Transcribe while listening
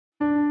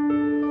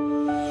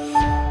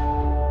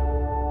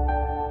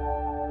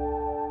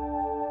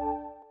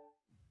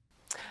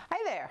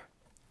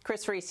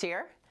Kris Reece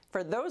here.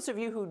 For those of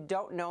you who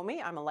don't know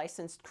me, I'm a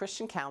licensed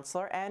Christian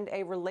counselor and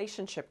a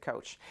relationship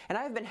coach. And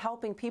I've been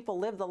helping people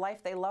live the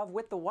life they love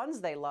with the ones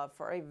they love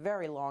for a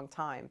very long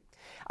time.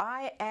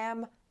 I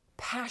am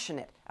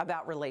passionate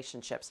about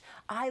relationships.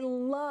 I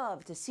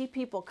love to see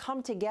people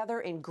come together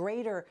in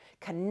greater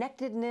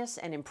connectedness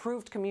and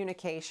improved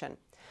communication.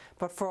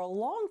 But for a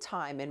long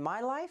time in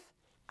my life,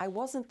 I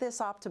wasn't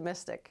this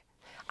optimistic.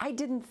 I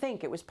didn't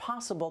think it was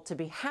possible to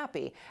be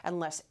happy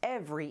unless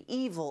every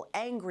evil,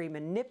 angry,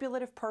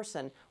 manipulative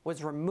person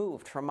was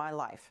removed from my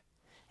life.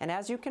 And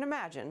as you can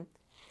imagine,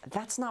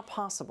 that's not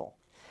possible,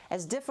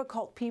 as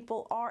difficult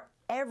people are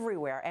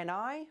everywhere, and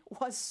I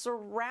was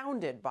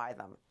surrounded by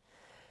them.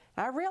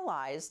 I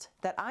realized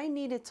that I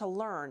needed to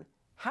learn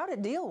how to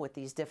deal with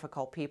these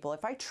difficult people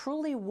if I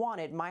truly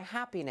wanted my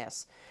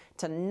happiness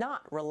to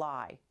not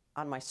rely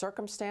on my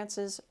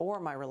circumstances or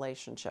my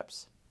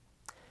relationships.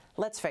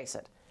 Let's face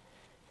it.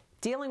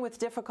 Dealing with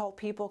difficult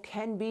people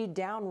can be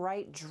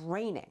downright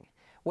draining.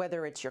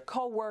 Whether it's your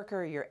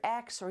coworker, your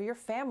ex, or your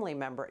family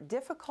member,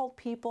 difficult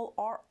people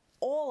are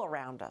all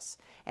around us.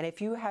 And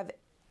if you have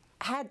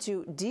had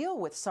to deal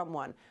with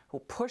someone who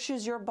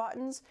pushes your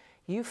buttons,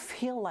 you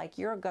feel like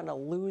you're going to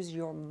lose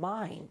your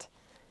mind.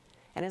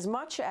 And as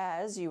much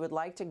as you would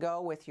like to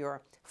go with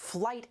your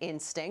flight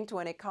instinct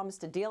when it comes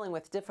to dealing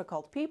with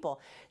difficult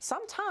people,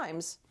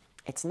 sometimes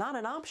it's not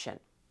an option.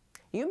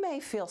 You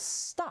may feel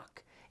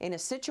stuck in a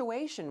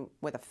situation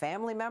with a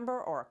family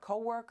member or a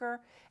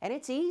coworker, and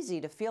it's easy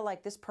to feel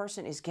like this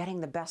person is getting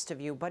the best of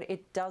you, but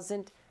it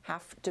doesn't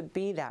have to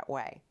be that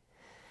way.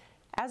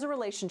 As a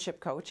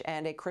relationship coach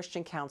and a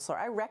Christian counselor,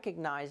 I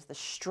recognize the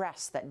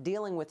stress that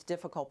dealing with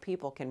difficult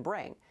people can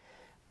bring,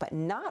 but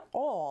not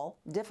all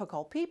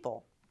difficult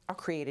people are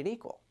created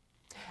equal.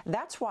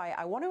 That's why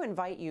I want to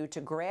invite you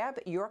to grab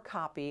your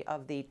copy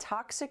of the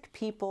Toxic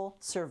People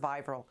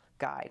Survival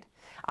Guide.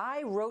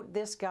 I wrote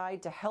this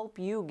guide to help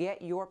you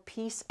get your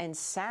peace and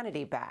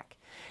sanity back.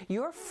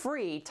 Your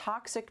free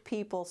Toxic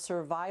People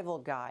Survival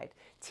Guide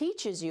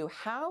teaches you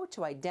how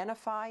to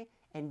identify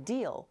and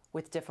deal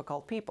with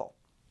difficult people.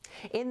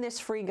 In this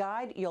free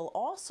guide, you'll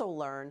also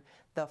learn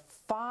the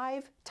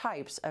 5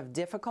 types of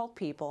difficult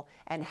people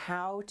and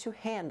how to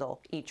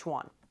handle each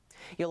one.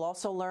 You'll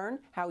also learn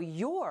how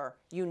your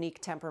unique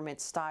temperament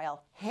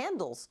style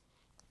handles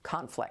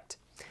conflict.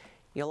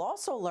 You'll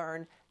also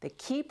learn the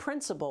key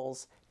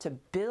principles to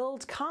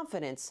build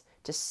confidence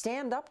to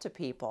stand up to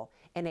people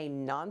in a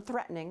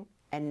non-threatening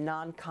and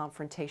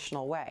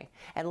non-confrontational way.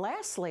 And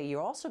lastly,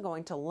 you're also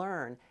going to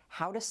learn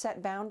how to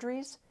set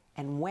boundaries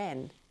and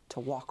when to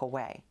walk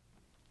away.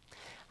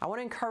 I want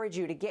to encourage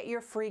you to get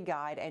your free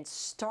guide and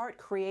start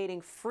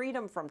creating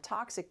freedom from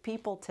toxic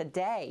people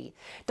today.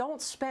 Don't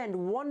spend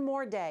one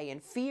more day in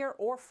fear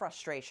or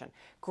frustration.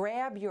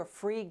 Grab your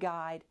free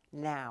guide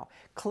now.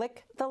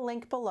 Click the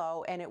link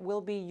below and it will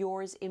be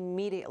yours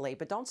immediately.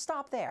 But don't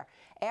stop there.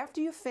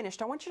 After you've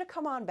finished, I want you to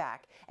come on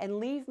back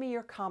and leave me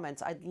your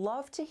comments. I'd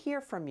love to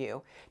hear from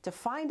you to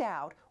find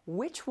out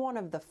which one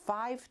of the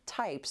 5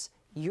 types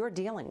you're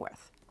dealing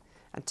with.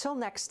 Until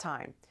next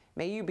time,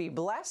 may you be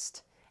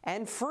blessed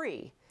and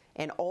free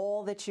in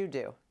all that you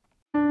do.